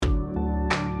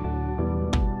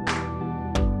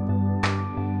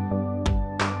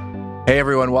Hey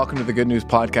everyone, welcome to the Good News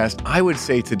Podcast. I would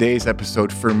say today's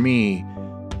episode for me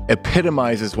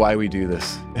epitomizes why we do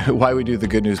this, why we do the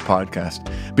Good News Podcast,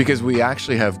 because we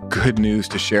actually have good news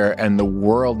to share and the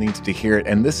world needs to hear it.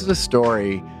 And this is a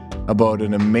story about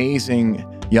an amazing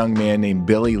young man named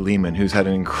Billy Leaman, who's had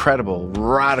an incredible,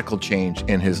 radical change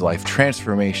in his life,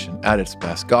 transformation at its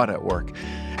best, God at work.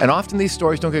 And often these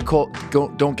stories don't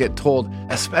get told,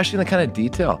 especially in the kind of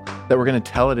detail that we're going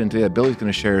to tell it in today. Billy's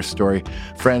going to share his story.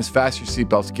 Friends, fasten your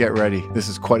seatbelts, get ready. This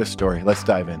is quite a story. Let's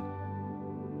dive in.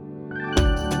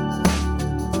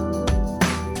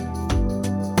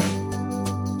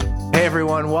 Hey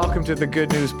everyone, welcome to the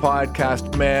Good News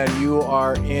Podcast. Man,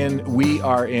 we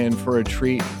are in for a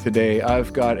treat today.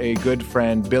 I've got a good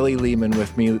friend, Billy Leaman,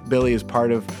 with me. Billy is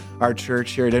part of our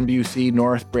church here at NBUC,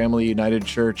 North Bramley United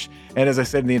Church. And as I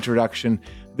said in the introduction,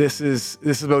 this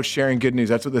is about sharing good news.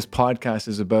 That's what this podcast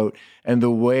is about. And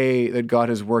the way that God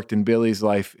has worked in Billy's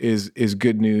life is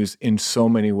good news in so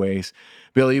many ways.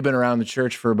 Billy, you've been around the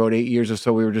church for about 8 years or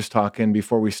so. We were just talking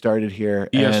before we started here.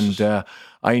 Yes. And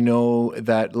I know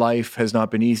that life has not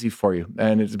been easy for you,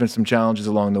 and there's been some challenges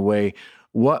along the way.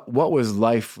 What was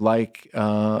life like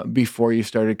before you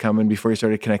started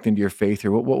connecting to your faith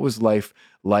here? What was life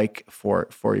like for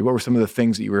you? What were some of the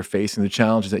things that you were facing, the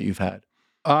challenges that you've had?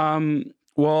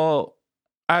 Well,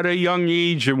 at a young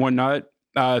age and whatnot,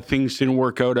 things didn't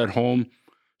work out at home,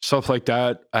 stuff like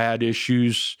that. I had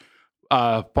issues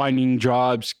finding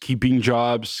jobs, keeping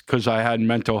jobs, because I had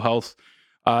mental health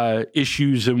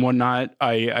issues and whatnot.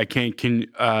 I can't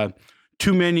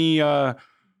too many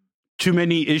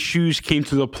issues came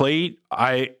to the plate.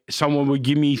 Someone would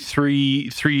give me three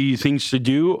things to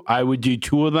do. I would do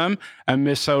two of them and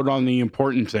miss out on the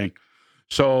important thing.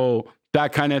 So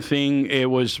that kind of thing, it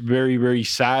was very, very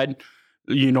sad.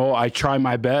 You know, I tried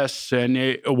my best and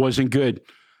it wasn't good.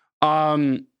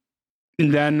 And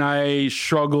then I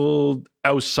struggled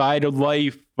outside of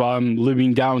life,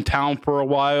 living downtown for a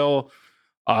while,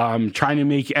 trying to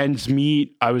make ends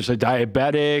meet. I was a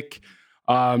diabetic,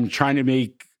 trying to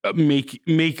make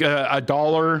a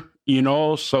dollar, you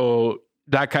know, so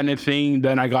that kind of thing.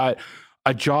 Then I got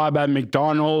a job at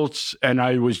McDonald's and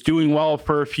I was doing well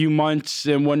for a few months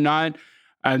and whatnot.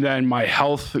 And then my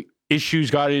health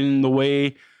issues got in the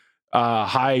way,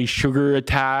 high sugar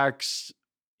attacks,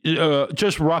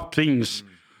 just rough things.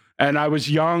 And I was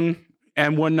young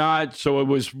and whatnot, so it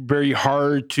was very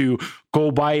hard to go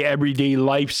by everyday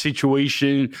life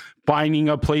situation, finding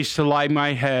a place to lie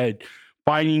my head,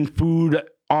 finding food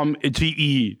to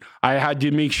eat. I had to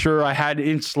make sure I had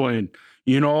insulin,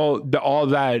 you know, all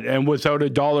that. And without a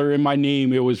dollar in my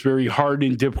name, it was very hard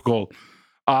and difficult.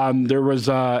 There was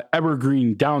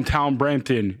Evergreen, downtown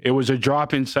Brampton. It was a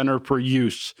drop-in center for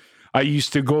youth. I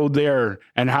used to go there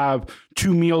and have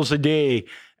 2 meals a day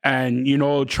and, you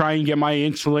know, try and get my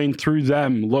insulin through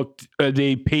them. Look,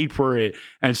 they paid for it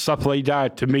and stuff like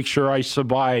that to make sure I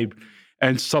survived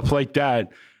and stuff like that.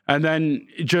 And then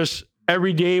just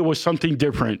every day was something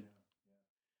different.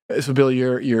 So, Billy,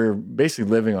 you're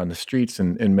basically living on the streets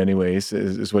in many ways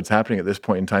is what's happening at this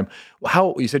point in time.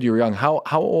 How you said you were young? How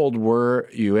old were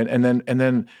you? And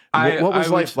then what was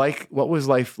life like? What was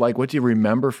life like? What do you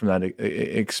remember from that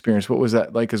experience? What was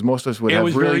that like? Because most of us would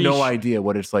have really no idea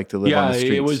what it's like to live on the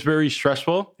streets. Yeah, it was very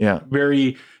stressful. Yeah,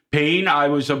 very pain. I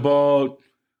was about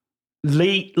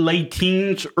late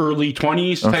teens, early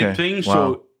 20s type thing. Wow.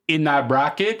 So in that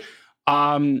bracket,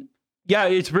 yeah,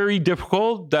 it's very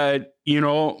difficult that, you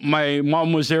know, my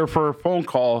mom was there for a phone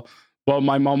call, but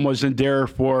my mom wasn't there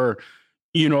for,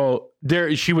 you know,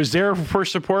 she was there for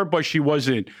support, but she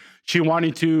wasn't. She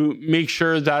wanted to make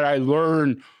sure that I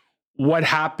learn what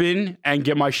happened and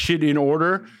get my shit in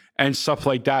order and stuff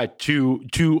like that for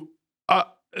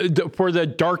the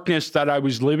darkness that I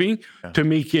was living, to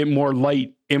make it more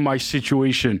light in my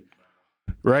situation.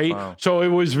 Right. Wow. So it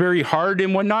was very hard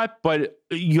and whatnot, but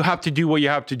you have to do what you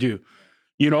have to do.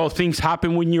 You know, things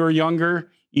happen when you're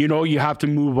younger. You know, you have to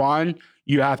move on.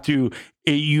 You have to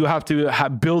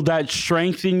build that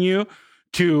strength in you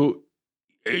to,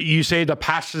 you say the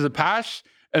past is the past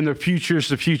and the future is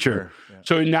the future.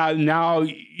 Sure. Yeah. So now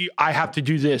I have to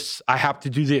do this. I have to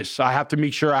do this. I have to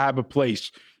make sure I have a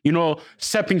place. You know,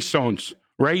 stepping stones,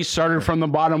 right? Started from the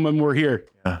bottom and we're here.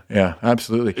 Yeah,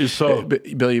 absolutely. So,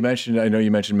 Bill, I know you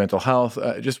mentioned mental health.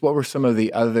 Just what were some of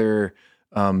the other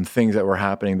things that were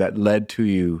happening that led to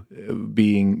you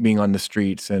being on the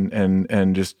streets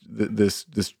and just this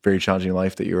very challenging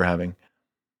life that you were having?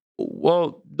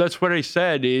 Well, that's what I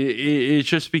said. It's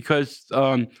just because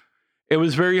it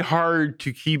was very hard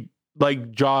to keep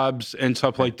like jobs and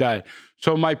stuff like that.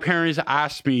 So my parents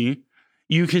asked me,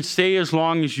 "You can stay as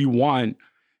long as you want.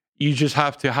 you just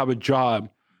have to have a job.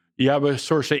 You have a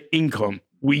source of income.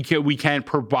 We can't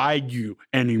provide you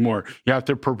anymore. You have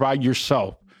to provide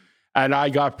yourself. And I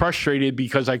got frustrated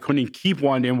because I couldn't keep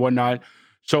one and whatnot.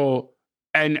 So,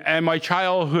 and my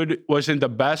childhood wasn't the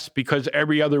best because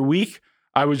every other week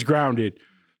I was grounded.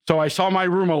 So I saw my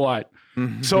room a lot.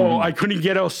 So I couldn't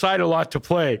get outside a lot to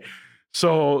play.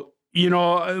 So,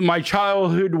 my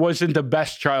childhood wasn't the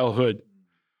best childhood.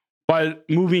 But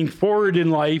moving forward in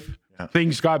life,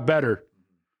 things got better.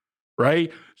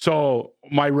 Right? So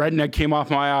my retina came off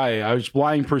my eye. I was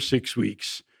blind for 6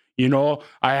 weeks. I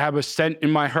have a stent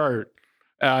in my heart.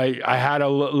 I had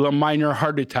a minor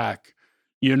heart attack.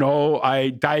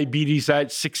 I diabetes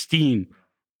at 16,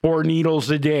 4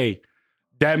 needles a day.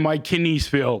 Then my kidneys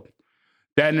failed.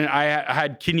 Then I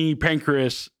had kidney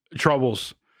pancreas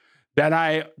troubles. Then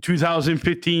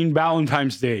 2015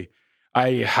 Valentine's Day, I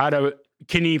had a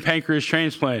kidney pancreas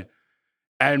transplant.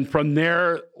 And from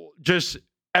there, just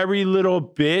every little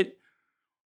bit,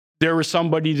 there was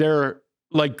somebody there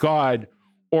like God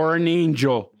or an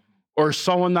angel or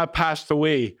someone that passed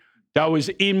away that was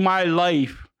in my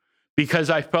life because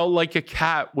I felt like a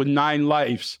cat with 9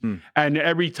 lives. And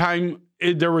every time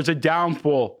there was a down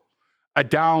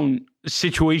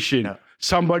situation,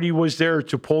 somebody was there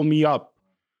to pull me up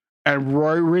and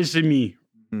risen me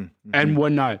and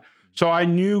whatnot. So I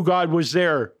knew God was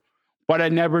there, but I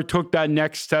never took that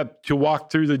next step to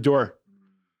walk through the door.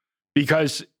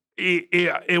 Because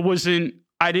it wasn't,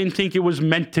 I didn't think it was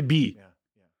meant to be.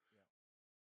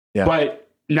 Yeah. But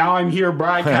now I'm here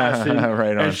broadcasting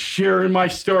and sharing my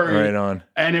story. Right on.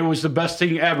 And it was the best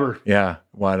thing ever. Yeah.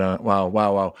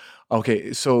 Wow.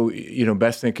 Okay. So,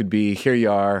 best thing could be, here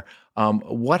you are.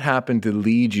 What happened to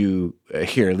lead you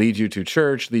here? Lead you to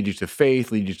church, lead you to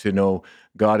faith, lead you to know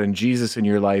God and Jesus in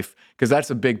your life? Because that's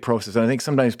a big process. And I think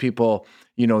sometimes people,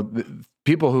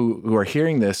 people who are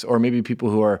hearing this, or maybe people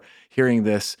who are hearing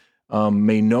this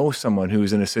may know someone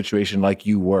who's in a situation like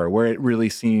you were, where it really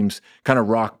seems kind of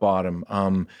rock bottom,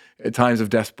 at times of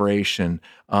desperation,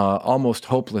 almost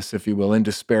hopeless, if you will, in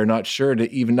despair, not sure to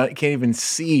can't even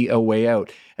see a way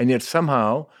out. And yet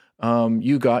somehow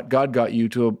God got you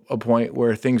to a point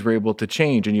where things were able to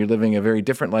change, and you're living a very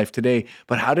different life today.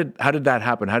 But how did that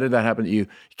happen? How did that happen? That you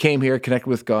came here, connected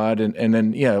with God, and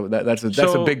then that's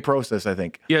a big process, I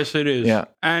think. Yes, it is. Yeah.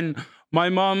 And my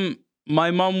mom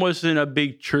wasn't a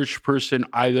big church person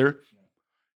either.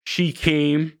 She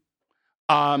came,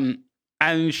 and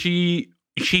she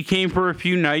came for a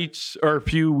few nights or a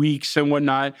few weeks and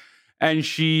whatnot. And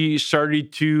she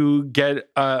started to get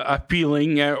a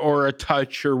feeling or a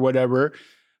touch or whatever.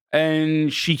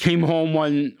 And she came home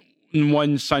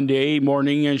one Sunday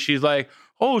morning and she's like,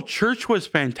 "Oh, church was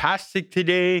fantastic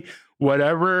today,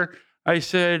 whatever." I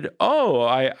said, "Oh,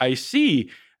 I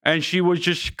see." And she was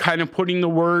just kind of putting the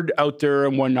word out there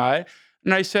and whatnot.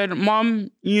 And I said, "Mom,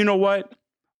 you know what?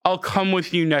 I'll come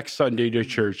with you next Sunday to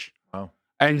church." Wow.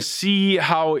 And see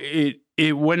how it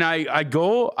when I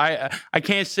go, I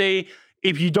can't say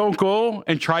if you don't go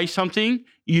and try something,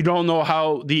 you don't know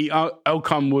how the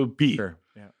outcome will be. Sure.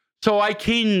 Yeah. So I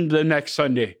came the next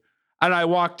Sunday and I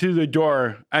walked through the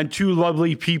door and 2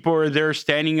 lovely people are there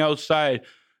standing outside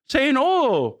saying,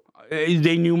 "Oh,"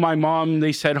 they knew my mom.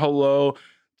 They said hello.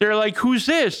 They're like, "Who's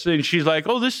this?" And she's like,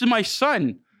 "Oh, this is my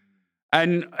son."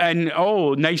 And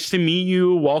 "Oh, nice to meet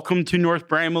you. Welcome to North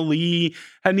Bramalea."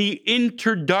 And the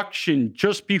introduction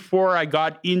just before I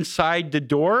got inside the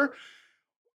door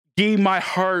gave my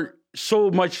heart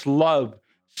so much love,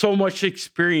 so much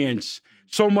experience,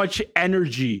 so much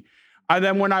energy. And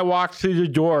then when I walked through the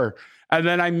door, and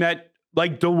then I met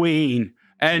like Dwayne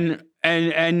and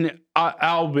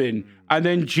Alvin, and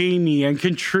then Jamie and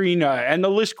Katrina, and the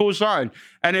list goes on.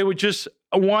 And it was just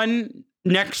one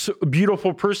next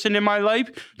beautiful person in my life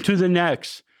to the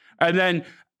next. And then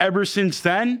ever since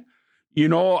then,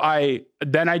 I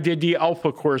did the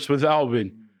Alpha course with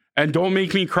Alvin. And don't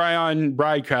make me cry on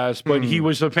broadcast, but he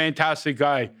was a fantastic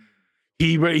guy.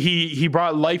 He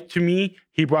brought life to me.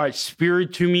 He brought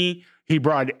spirit to me. He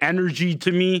brought energy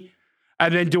to me.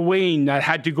 And then Dwayne that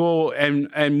had to go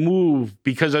and move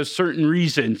because of certain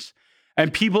reasons.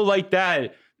 And people like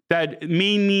that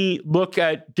made me look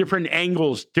at different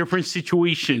angles, different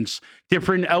situations,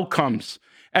 different outcomes.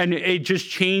 And it just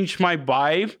changed my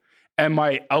vibe and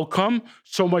my outcome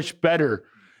so much better.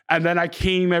 And then I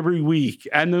came every week,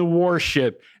 and the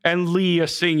worship, and Leah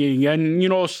singing,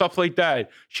 and stuff like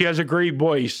that. She has a great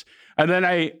voice. And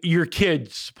then your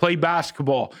kids play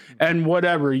basketball and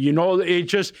whatever. It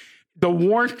just, the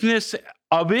warmthness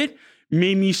of it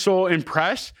made me so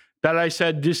impressed that I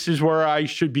said, this is where I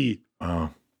should be.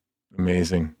 Wow.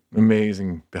 Amazing,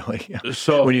 Billy.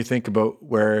 So When you think about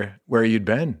where you'd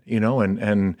been,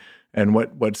 and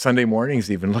what Sunday mornings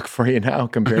even look for you now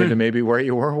compared to maybe where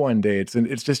you were one day,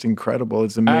 it's just incredible.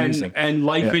 It's amazing. And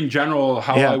life in general,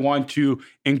 how I want to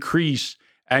increase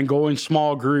and go in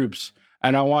small groups,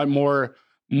 and I want more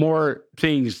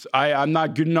things. I'm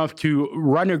not good enough to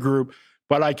run a group,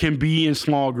 but I can be in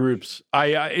small groups.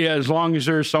 I as long as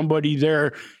there's somebody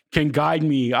there can guide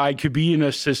me, I could be an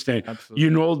assistant.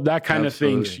 Absolutely. That kind of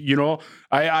things.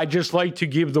 I just like to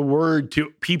give the word to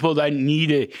people that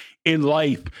need it in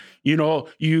life. In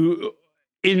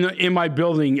my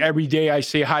building every day, I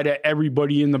say hi to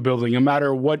everybody in the building, no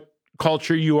matter what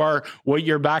culture you are, what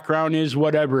your background is,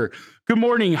 whatever. Good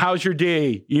morning. How's your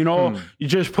day? You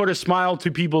just put a smile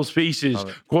to people's faces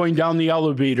going down the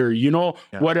elevator,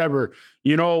 whatever,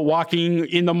 walking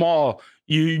in the mall.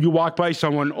 You walk by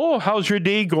someone, oh, how's your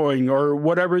day going? Or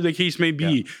whatever the case may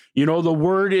be. Yeah. The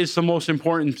word is the most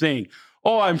important thing.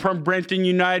 Oh, I'm from Brenton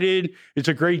United. It's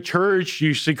a great church.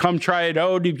 You should come try it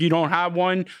out if you don't have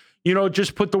one.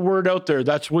 Just put the word out there.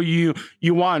 That's what you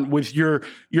want with your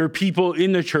people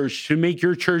in the church, to make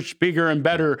your church bigger and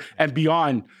better and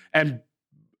beyond, and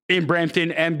in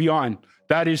Brampton and beyond.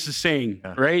 That is the saying,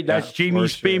 right? That's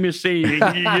Jamie's famous saying,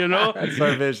 That's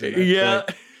our vision.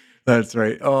 That's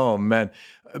right. Oh, man.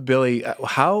 Billy,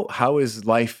 how is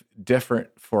life different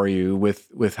for you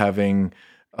with having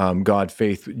God,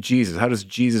 faith, Jesus? How does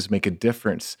Jesus make a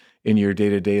difference in your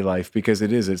day-to-day life? Because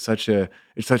it's such a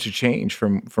change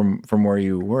from where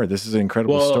you were. This is an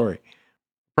incredible story.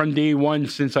 From day one,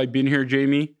 since I've been here,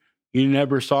 Jamie, you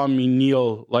never saw me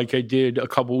kneel like I did a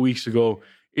couple weeks ago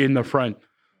in the front.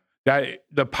 That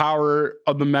the power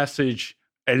of the message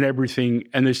and everything,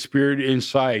 and the spirit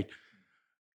inside.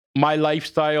 My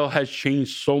lifestyle has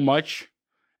changed so much,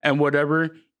 and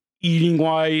whatever, eating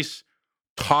wise,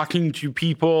 talking to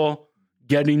people,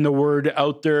 getting the word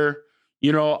out there.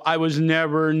 I was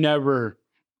never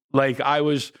like, I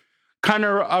was kind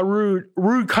of a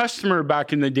rude customer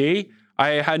back in the day.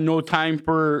 I had no time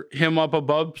for him up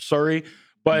above, sorry,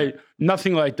 but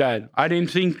nothing like that. I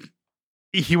didn't think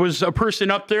he was a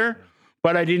person up there,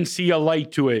 but I didn't see a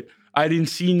light to it. I didn't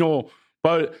see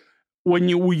but when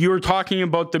you were talking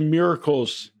about the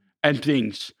miracles and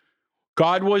things,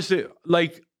 God was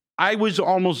like, I was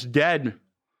almost dead.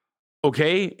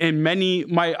 Okay. And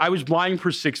I was blind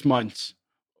for 6 months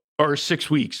or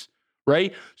 6 weeks.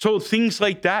 Right. So things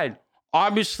like that,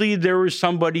 obviously there was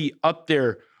somebody up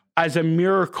there as a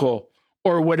miracle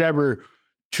or whatever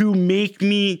to make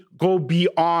me go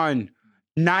beyond.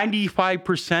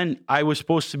 95% I was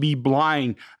supposed to be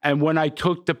blind. And when I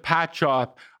took the patch off,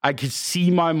 I could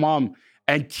see my mom,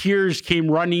 and tears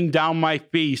came running down my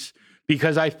face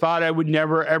because I thought I would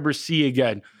never, ever see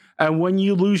again. And when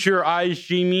you lose your eyes,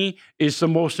 Jamie, it's the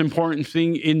most important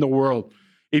thing in the world.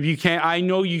 If you can't, I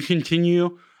know you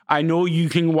continue. I know you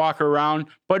can walk around,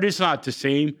 but it's not the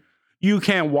same. You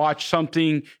can't watch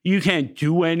something. You can't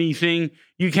do anything.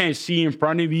 You can't see in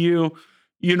front of you.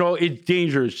 It's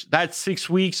dangerous. That 6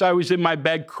 weeks, I was in my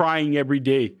bed crying every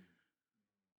day,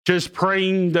 just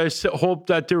praying the hope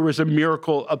that there was a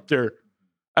miracle up there.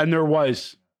 And there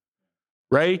was,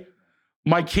 right?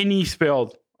 My kidneys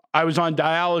failed. I was on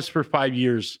dialysis for 5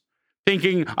 years,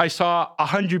 thinking I saw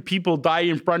 100 people die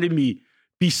in front of me,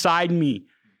 beside me,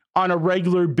 on a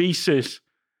regular basis.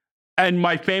 And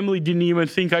my family didn't even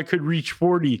think I could reach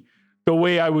 40 the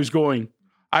way I was going.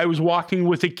 I was walking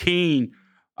with a cane.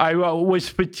 I was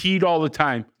fatigued all the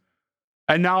time.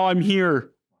 And now I'm here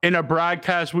in a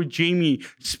broadcast with Jamie,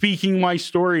 speaking my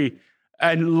story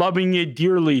and loving it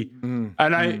dearly.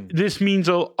 This means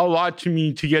a lot to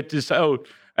me to get this out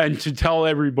and to tell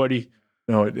everybody.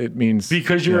 No, it means...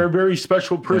 Because you're a very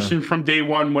special person from day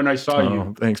one when I saw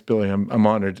you. Thanks, Billy. I'm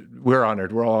honored. We're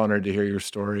honored. We're all honored to hear your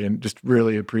story, and just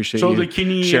really appreciate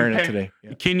you sharing it today.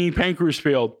 The kidney pancreas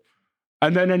failed.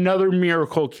 And then another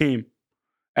miracle came.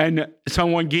 And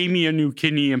someone gave me a new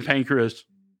kidney and pancreas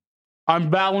on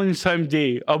Valentine's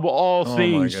Day of all things.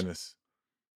 Oh, my goodness.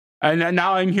 And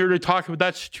now I'm here to talk about,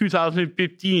 that's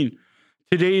 2015.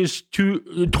 Today is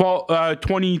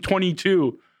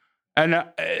 2022. And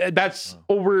that's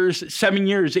over 7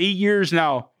 years, 8 years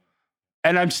now.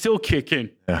 And I'm still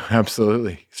kicking. Yeah,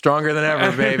 absolutely. Stronger than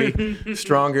ever, baby.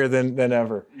 Stronger than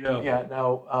ever. Yeah.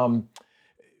 Now,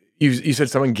 you said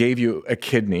someone gave you a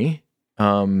kidney.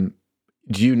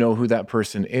 Do you know who that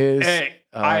person is?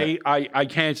 I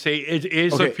can't say. It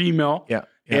is a female. Yeah.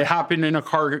 It happened in a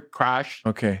car crash.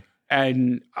 Okay.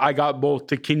 and I got both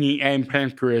the kidney and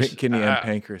pancreas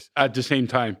at the same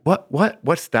time.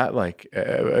 What's that like?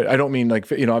 I don't mean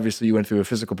like, obviously you went through a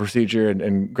physical procedure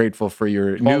and grateful for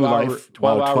your new life.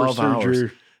 12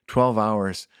 hours. 12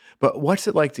 hours. But what's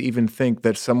it like to even think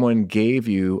that someone gave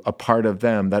you a part of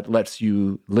them that lets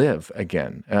you live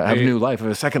again, have a new life, have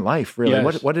a second life? Really,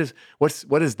 yes. what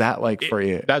is that like for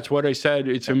you? That's what I said.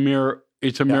 It's a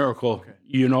miracle. Okay.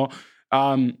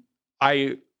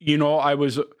 I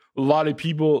was a lot of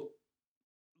people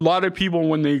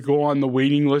when they go on the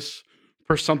waiting list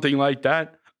for something like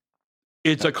that,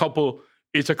 it's a couple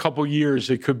years.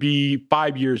 It could be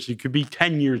 5 years. It could be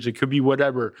 10 years. It could be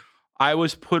whatever. I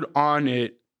was put on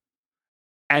it,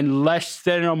 and less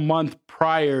than a month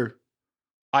prior,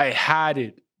 I had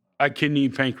it, a kidney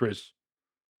pancreas.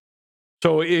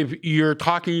 So if you're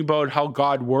talking about how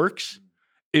God works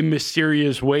in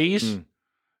mysterious ways,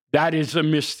 that is a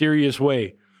mysterious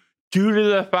way. Due to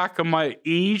the fact of my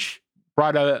age,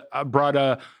 brought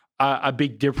a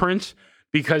big difference,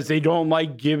 because they don't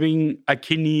like giving a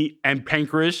kidney and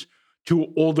pancreas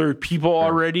to older people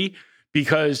already,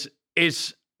 because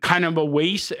it's kind of a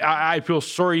waste. I feel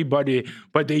sorry about it,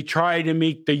 but they try to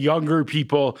make the younger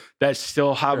people that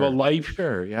still have a life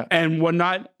and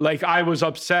whatnot. Like, I was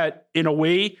upset in a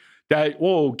way that,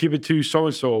 give it to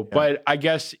so-and-so. Yeah. But I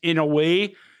guess in a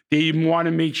way, they want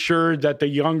to make sure that the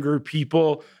younger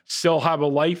people still have a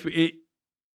life for it.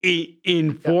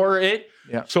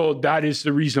 Yeah. So that is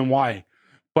the reason why.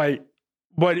 But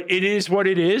it is what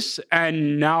it is.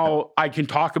 And now I can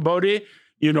talk about it,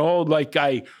 like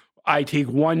I take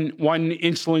one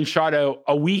insulin shot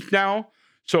a week now,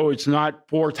 so it's not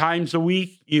 4 times a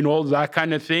week, that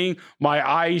kind of thing. My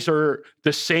eyes are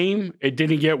the same. It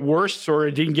didn't get worse or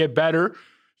it didn't get better.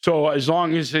 So as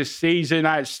long as it stays in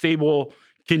that stable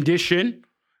condition,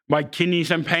 my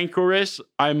kidneys and pancreas,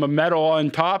 I'm a medal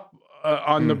on top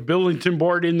on the bulletin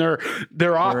board in their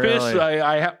office. Really?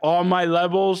 I have all my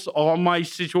levels, all my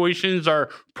situations are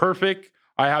perfect.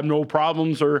 I have no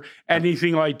problems or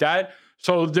anything like that.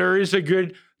 So there's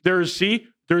good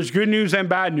news and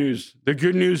bad news. The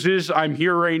good news is I'm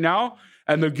here right now.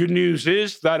 And the good news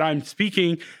is that I'm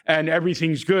speaking and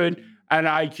everything's good. And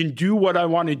I can do what I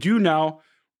want to do now,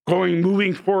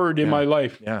 moving forward in my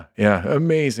life. Yeah.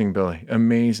 Amazing, Billy.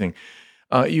 Amazing.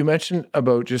 You mentioned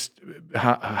about just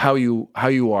how you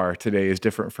are today is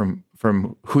different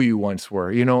from who you once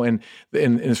were. And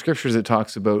in the scriptures it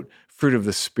talks about fruit of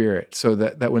the Spirit. So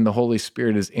that when the Holy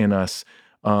Spirit is in us,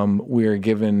 we're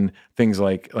given things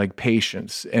like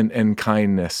patience and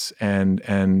kindness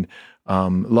and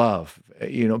love,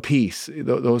 peace,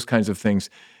 those kinds of things.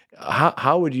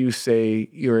 How would you say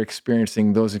you're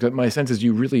experiencing those? My sense is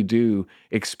you really do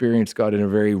experience God in a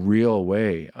very real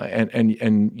way,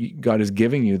 and God is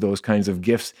giving you those kinds of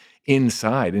gifts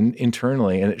inside and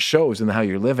internally, and it shows in how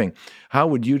you're living. How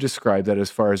would you describe that as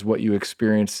far as what you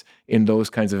experience in those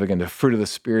kinds of, again, the fruit of the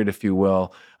Spirit, if you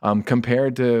will,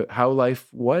 compared to how life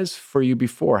was for you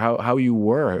before, how you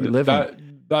were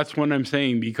living? That's what I'm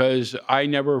saying, because I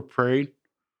never prayed.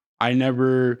 I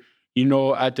never,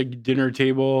 at the dinner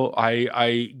table,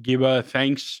 I give a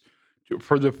thanks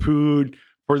for the food,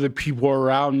 for the people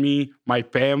around me, my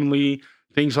family,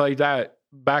 things like that.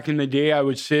 Back in the day, I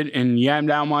would sit and yam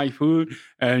down my food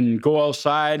and go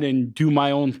outside and do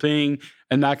my own thing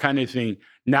and that kind of thing.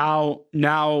 Now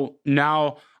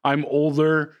I'm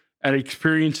older and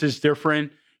experience is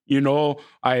different.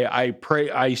 I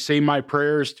pray, I say my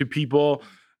prayers to people,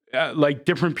 like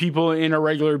different people in a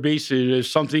regular basis. If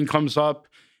something comes up,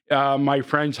 my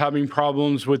friend's having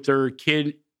problems with their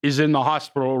kid is in the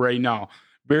hospital right now,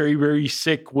 very, very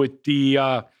sick with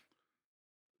the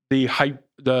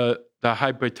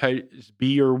hepatitis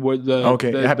B or what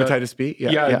hepatitis B,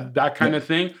 that kind of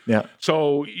thing. Yeah.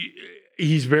 So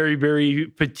he's very, very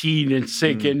fatigued and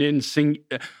sick, and didn't sing.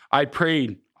 I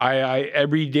prayed. I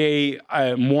every day,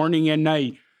 morning and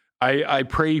night, I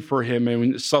pray for him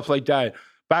and stuff like that.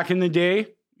 Back in the day,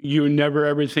 you would never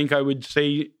ever think I would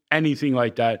say anything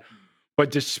like that.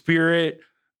 But the spirit,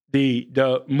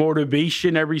 the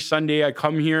motivation, every Sunday I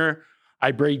come here,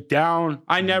 I break down.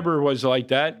 I never was like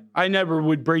that. I never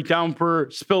would break down for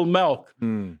spilled milk,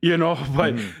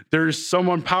 but there's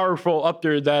someone powerful up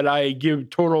there that I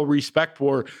give total respect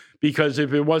for, because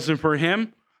if it wasn't for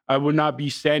him, I would not be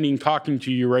standing talking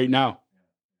to you right now.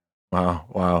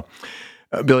 Wow.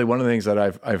 Billy, one of the things that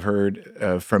I've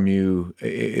heard from you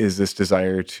is this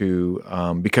desire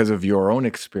to, because of your own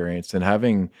experience and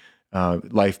having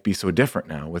life be so different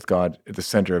now with God at the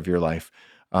center of your life,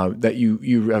 that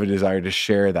you have a desire to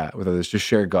share that with others, to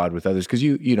share God with others, because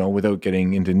you without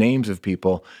getting into names of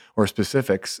people or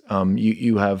specifics,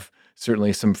 you have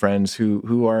certainly some friends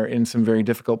who are in some very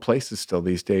difficult places still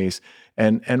these days.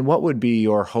 And what would be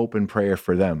your hope and prayer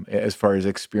for them as far as My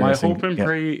experiencing? hope and Yeah.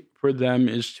 pray for them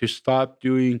is to stop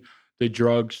doing the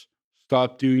drugs,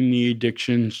 stop doing the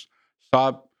addictions,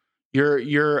 stop.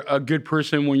 You're a good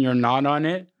person when you're not on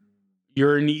it.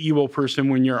 You're an evil person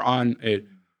when you're on it.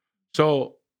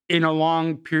 So in a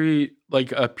long period,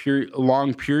 like a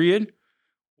long period,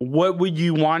 what would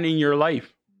you want in your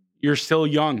life? You're still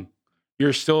young.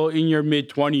 You're still in your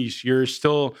mid-20s.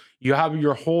 You have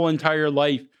your whole entire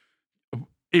life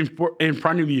in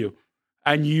front of you,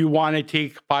 and you want to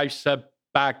take 5 steps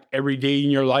back every day in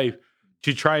your life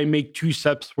to try and make 2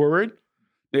 steps forward.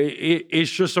 It's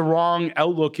just a wrong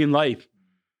outlook in life,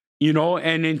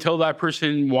 and until that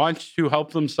person wants to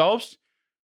help themselves,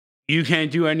 you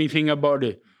can't do anything about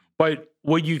it. But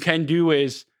what you can do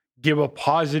is give a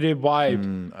positive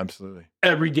vibe Absolutely.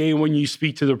 every day when you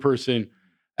speak to the person.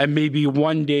 And maybe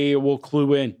one day it will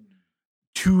clue in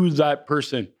to that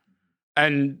person.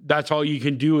 And that's all you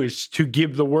can do is to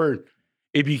give the word.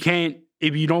 If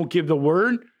you don't give the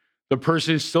word, the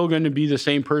person is still going to be the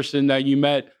same person that you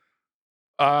met.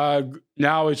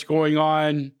 Now it's going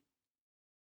on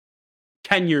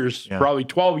 10 years, probably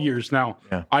 12 years now.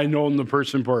 Yeah. I known the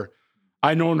person for.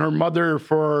 I known her mother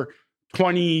for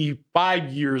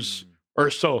 25 years or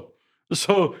so.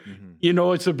 So,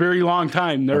 it's a very long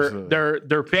time.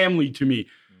 They're family to me.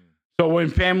 So when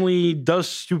family does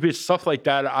stupid stuff like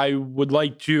that, I would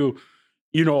like to,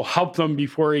 help them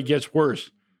before it gets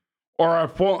worse. Or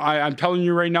I'm telling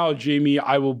you right now, Jamie,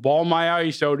 I will bawl my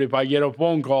eyes out if I get a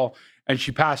phone call and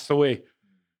she passed away,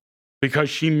 because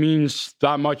she means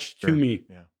that much to me.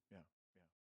 Yeah.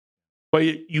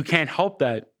 But you can't help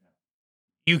that.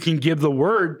 You can give the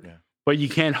word, but you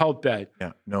can't help that.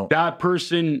 Yeah. No. That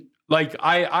person, like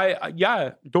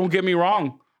don't get me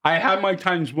wrong. I had my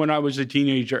times when I was a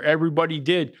teenager. Everybody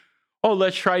did. Oh,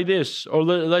 let's try this. Or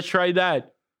let's try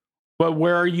that. But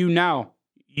where are you now?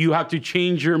 You have to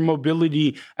change your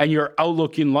mobility and your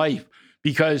outlook in life,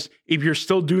 because if you're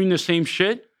still doing the same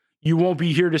shit, you won't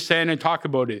be here to stand and talk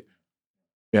about it.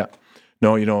 Yeah.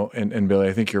 No, and Billy,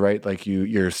 I think you're right. Like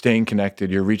you're staying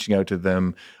connected, you're reaching out to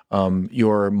them,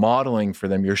 you're modeling for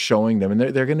them, you're showing them, and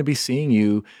they're going to be seeing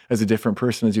you as a different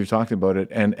person as you've talked about it.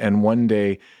 And one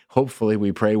day, hopefully,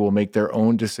 we pray will make their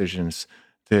own decisions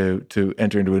to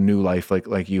enter into a new life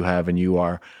like you have and you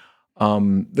are.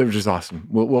 They're just awesome.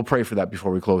 We'll pray for that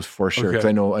before we close for sure. Because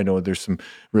I know there's some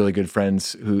really good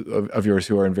friends of yours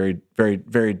who are in very, very,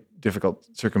 very difficult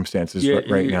circumstances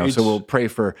right now. So we'll pray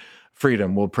for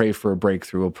freedom. We'll pray for a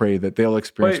breakthrough. We'll pray that they'll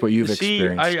experience what you've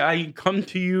experienced. I come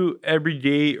to you every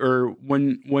day, or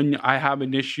when I have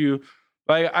an issue.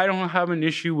 Like, I don't have an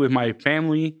issue with my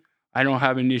family. I don't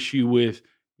have an issue with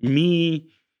me.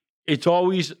 It's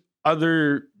always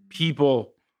other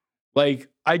people. Like,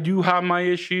 I do have my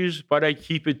issues, but I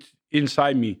keep it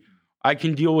inside me. I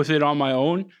can deal with it on my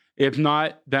own. If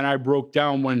not, then I broke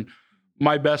down when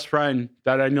my best friend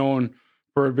that I've known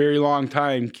for a very long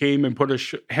time came and put a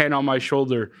hand on my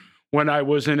shoulder when I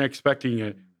wasn't expecting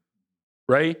it,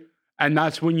 right? And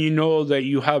that's when you know that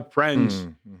you have friends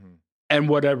and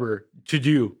whatever to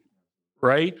do,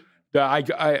 right? That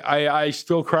I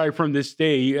still cry from this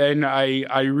day, and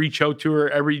I reach out to her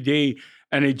every day,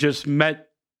 and it just meant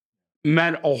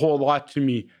a whole lot to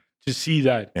me to see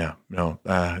that. Yeah, no,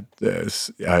 I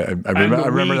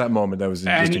remember that moment. That was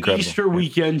just incredible. And Easter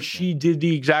weekend, she did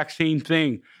the exact same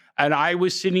thing. And I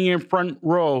was sitting in front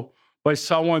row, but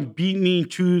someone beat me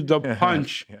to the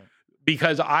punch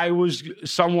because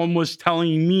someone was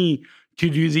telling me to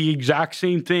do the exact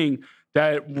same thing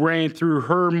that ran through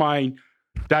her mind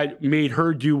that made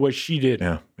her do what she did.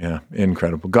 Yeah,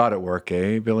 incredible. God at work,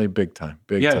 eh, Billy? Big time,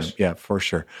 time. Yeah, for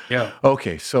sure. Yeah.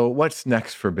 Okay, so what's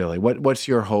next for Billy? What's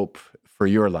your hope for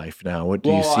your life now? What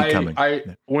do you see coming?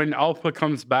 When Alpha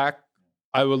comes back,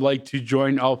 I would like to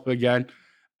join Alpha again,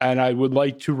 and I would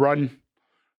like to run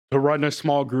a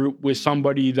small group with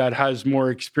somebody that has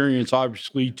more experience,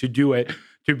 obviously, to do it,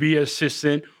 to be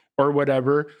assistant or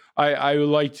whatever. I would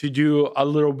like to do a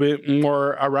little bit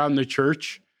more around the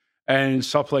church and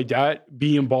stuff like that,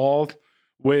 be involved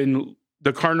when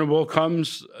the carnival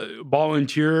comes,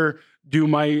 volunteer, do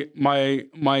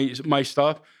my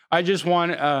stuff. I just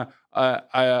want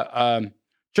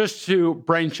just to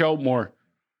branch out more,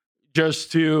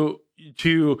 just to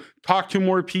talk to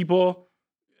more people,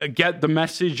 get the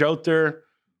message out there,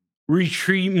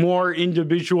 retreat more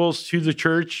individuals to the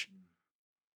church,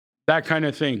 that kind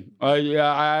of thing.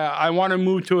 I want to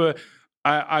move to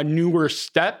a newer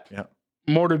step. Yeah.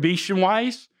 Motivation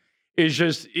wise, is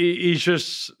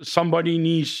just somebody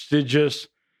needs to just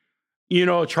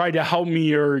try to help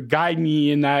me or guide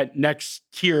me in that next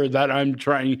tier that I'm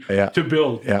trying to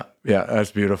build. Yeah,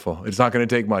 that's beautiful. It's not going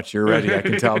to take much. You're ready. I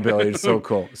can tell, Billy. It's so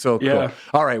cool. So cool. Yeah.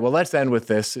 All right, well, let's end with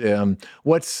this.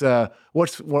 What's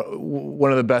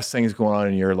one of the best things going on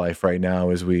in your life right now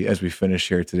as we finish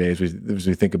here today, as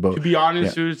we think about? To be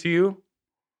honest with you,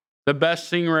 the best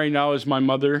thing right now is my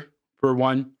mother, for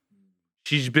one.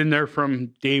 She's been there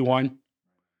from day one.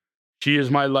 She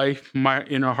is my life, my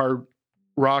inner hard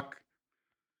rock.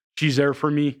 She's there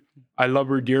for me. I love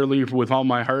her dearly with all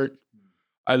my heart.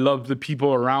 I love the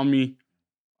people around me.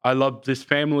 I love this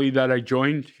family that I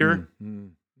joined here. Mm-hmm.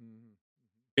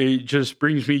 It just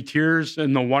brings me tears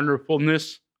and the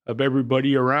wonderfulness of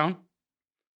everybody around.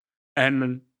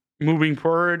 And moving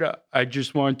forward, I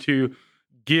just want to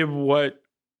give what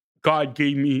God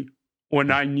gave me when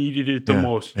I needed it the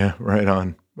most. Yeah, right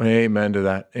on. Amen to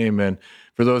that. Amen.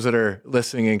 For those that are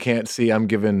listening and can't see, I'm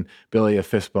giving Billy a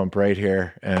fist bump right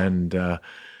here. And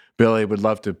Billy would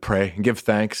love to pray and give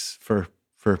thanks for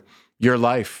your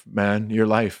life, man, your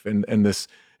life and this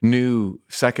new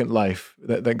second life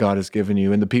that God has given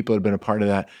you and the people that have been a part of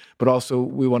that. But also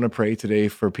we want to pray today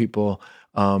for people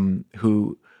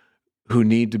who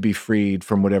need to be freed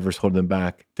from whatever's holding them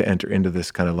back to enter into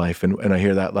this kind of life. And I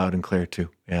hear that loud and clear too.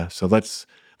 Yeah. So let's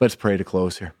pray to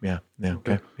close here. Yeah.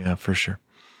 Okay. Yeah, for sure.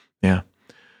 Yeah.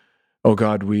 Oh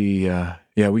God, we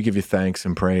give you thanks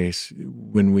and praise.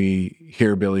 When we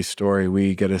hear Billy's story,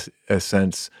 we get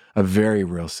a very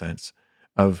real sense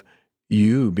of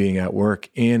you being at work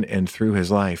in and through his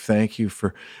life. Thank you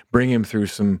for bringing him through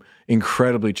some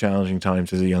incredibly challenging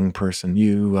times as a young person.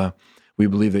 We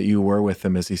believe that you were with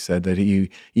him, as he said, that he,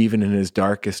 even in his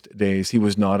darkest days, he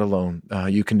was not alone.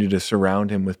 You continue to surround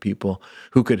him with people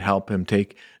who could help him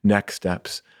take next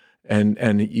steps.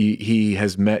 And he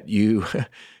has met you.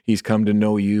 He's come to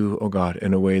know you, oh God,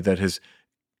 in a way that has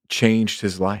changed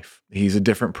his life. He's a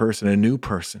different person, a new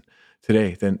person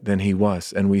today than he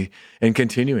was. And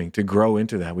continuing to grow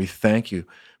into that. We thank you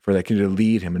for that. Continue to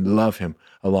lead him and love him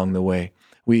along the way.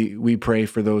 We pray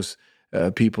for those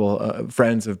people,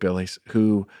 friends of Billy's,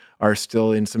 who are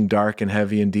still in some dark and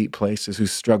heavy and deep places, who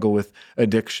struggle with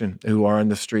addiction, who are on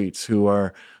the streets, who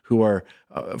are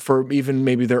for even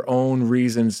maybe their own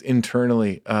reasons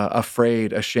internally,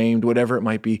 afraid, ashamed, whatever it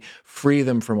might be. Free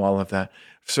them from all of that.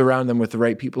 Surround them with the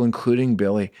right people, including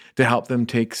Billy, to help them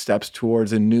take steps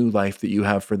towards a new life that you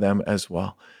have for them as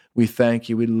well. We thank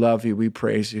you. We love you. We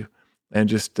praise you. And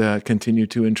just continue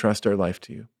to entrust our life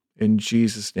to you. In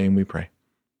Jesus' name we pray.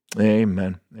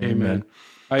 Amen. Amen.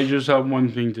 I just have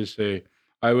one thing to say.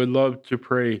 I would love to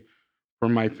pray for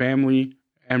my family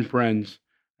and friends,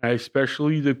 and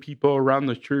especially the people around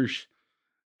the church,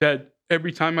 that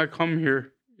every time I come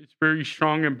here, it's very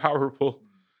strong and powerful.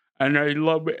 And I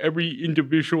love every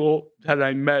individual that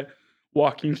I met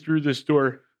walking through this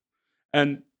door.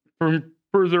 And from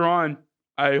further on,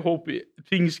 I hope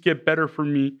things get better for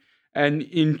me and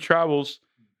in travels,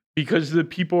 because the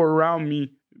people around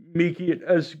me make it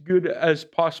as good as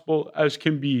possible as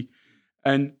can be.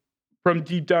 And from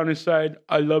deep down inside,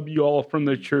 I love you all from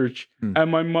the church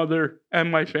and my mother and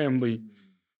my family.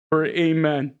 For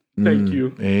amen. Thank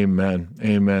you. Amen.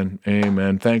 Amen.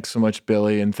 Amen. Thanks so much,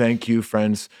 Billy. And thank you,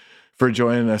 friends, for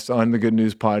joining us on the Good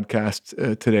News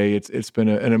Podcast today. It's been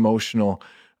an emotional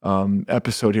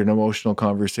episode here, an emotional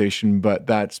conversation, but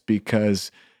that's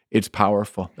because it's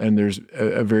powerful, and there's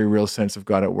a very real sense of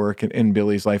God at work in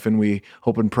Billy's life, and we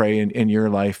hope and pray in your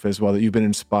life as well that you've been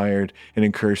inspired and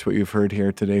encouraged what you've heard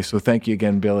here today. So thank you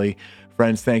again, Billy.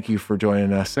 Friends, thank you for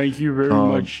joining us. Thank you very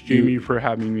much, Jamie, for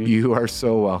having me. You are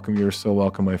so welcome. You're so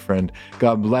welcome, my friend.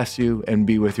 God bless you and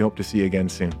be with you. Hope to see you again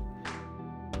soon.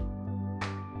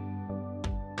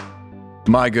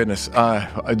 My goodness,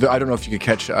 I don't know if you could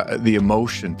catch the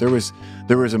emotion. There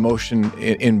was emotion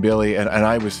in Billy, and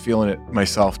I was feeling it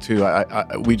myself too.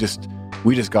 We just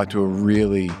got to a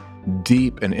really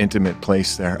deep and intimate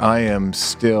place there. I am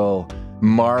still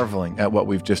marveling at what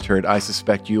we've just heard. I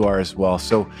suspect you are as well.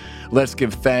 So let's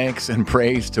give thanks and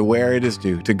praise to where it is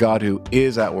due, to God who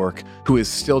is at work, who is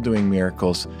still doing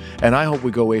miracles. And I hope we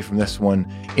go away from this one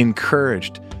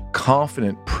encouraged,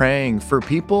 confident, praying for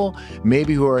people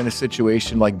maybe who are in a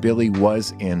situation like Billy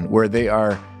was in, where they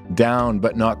are down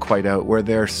but not quite out, where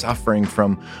they're suffering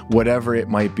from whatever it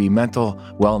might be, mental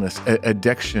wellness,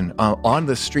 addiction, on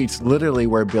the streets, literally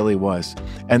where Billy was,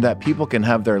 and that people can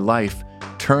have their life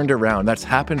turned around. That's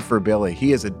happened for Billy.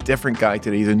 He is a different guy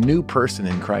today. He's a new person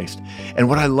in Christ. And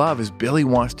what I love is Billy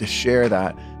wants to share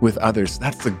that with others.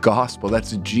 That's the gospel.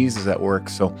 That's Jesus at work.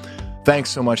 So thanks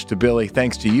so much to Billy.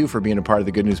 Thanks to you for being a part of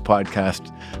the Good News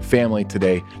Podcast family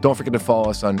today. Don't forget to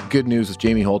follow us on Good News with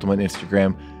Jamie Holtum on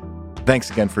Instagram. Thanks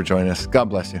again for joining us. God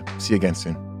bless you. See you again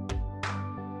soon.